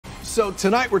So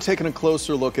tonight we're taking a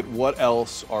closer look at what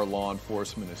else our law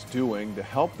enforcement is doing to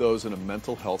help those in a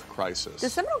mental health crisis. The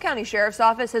Seminole County Sheriff's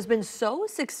Office has been so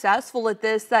successful at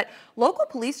this that local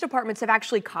police departments have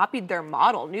actually copied their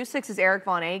model. News 6's Eric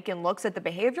Von Aiken looks at the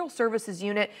Behavioral Services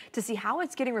Unit to see how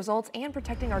it's getting results and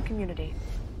protecting our community.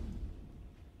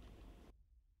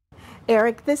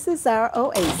 Eric, this is our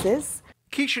oasis.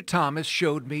 Keisha Thomas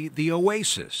showed me the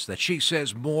oasis that she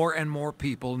says more and more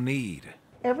people need.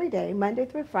 Every day, Monday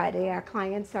through Friday, our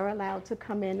clients are allowed to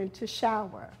come in and to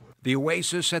shower. The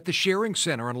oasis at the Sharing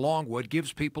Center in Longwood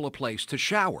gives people a place to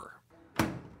shower,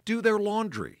 do their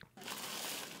laundry,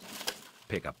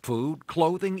 pick up food,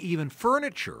 clothing, even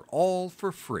furniture, all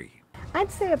for free.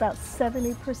 I'd say about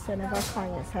 70% of our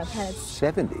clients have had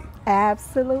 70?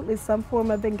 Absolutely some form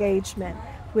of engagement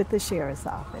with the Sheriff's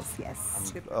Office,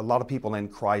 yes. A lot of people in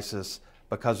crisis,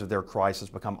 because of their crisis,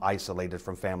 become isolated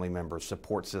from family members.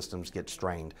 Support systems get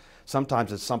strained.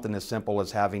 Sometimes it's something as simple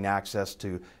as having access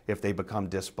to, if they become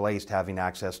displaced, having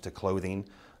access to clothing,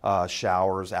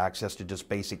 showers, access to just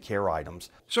basic care items.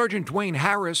 Sergeant Dwayne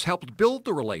Harris helped build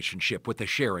the relationship with the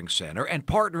Sharing Center and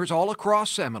partners all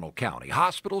across Seminole County,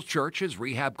 hospitals, churches,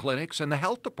 rehab clinics, and the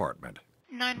health department.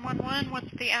 911, what's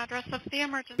the address of the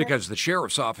emergency? Because the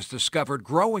Sheriff's Office discovered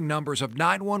growing numbers of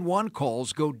 911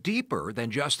 calls go deeper than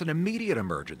just an immediate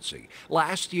emergency.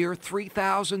 Last year,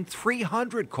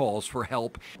 3,300 calls for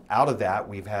help. Out of that,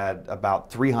 we've had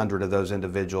about 300 of those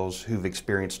individuals who've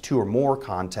experienced 2 or more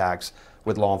contacts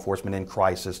with law enforcement in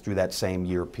crisis through that same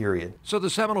year period. So the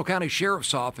Seminole County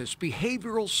Sheriff's Office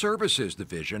Behavioral Services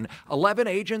Division, 11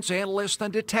 agents, analysts,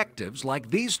 and detectives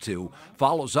like these two,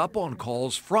 follows up on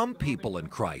calls from people in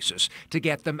crisis to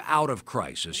get them out of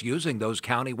crisis using those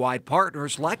countywide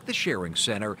partners like the Sharing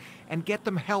Center and get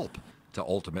them help to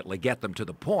ultimately get them to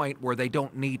the point where they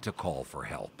don't need to call for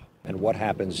help. And what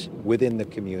happens within the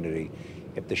community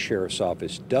if the Sheriff's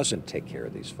Office doesn't take care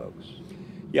of these folks?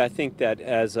 Yeah, I think that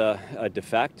as a de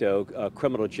facto,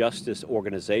 criminal justice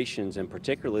organizations, and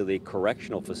particularly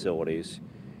correctional facilities,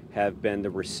 have been the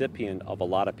recipient of a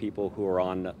lot of people who are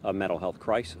on a mental health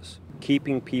crisis.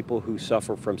 Keeping people who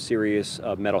suffer from serious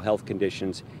mental health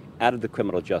conditions out of the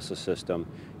criminal justice system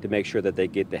to make sure that they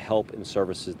get the help and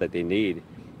services that they need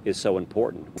is so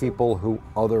important. People who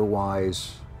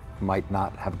otherwise might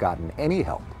not have gotten any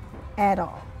help. At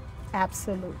all,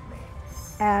 absolutely.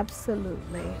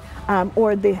 Absolutely.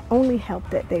 Or the only help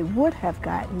that they would have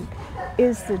gotten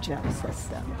is the jail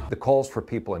system. The calls for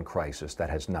people in crisis,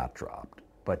 that has not dropped,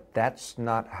 but that's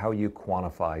not how you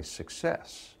quantify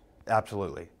success.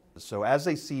 Absolutely. So as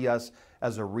they see us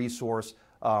as a resource,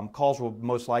 calls will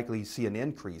most likely see an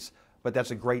increase, but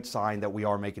that's a great sign that we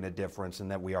are making a difference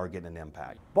and that we are getting an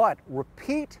impact. But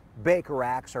repeat Baker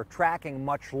Acts are tracking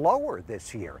much lower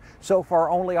this year. So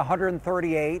far, only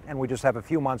 138, and we just have a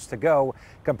few months to go,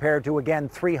 compared to, again,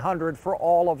 300 for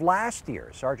all of last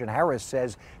year. Sergeant Harris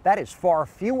says that is far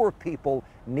fewer people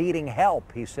needing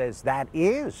help. He says that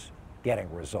is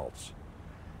getting results.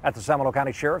 At the Seminole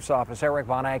County Sheriff's Office, Eric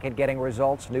Von Aiken, Getting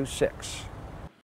Results, News 6.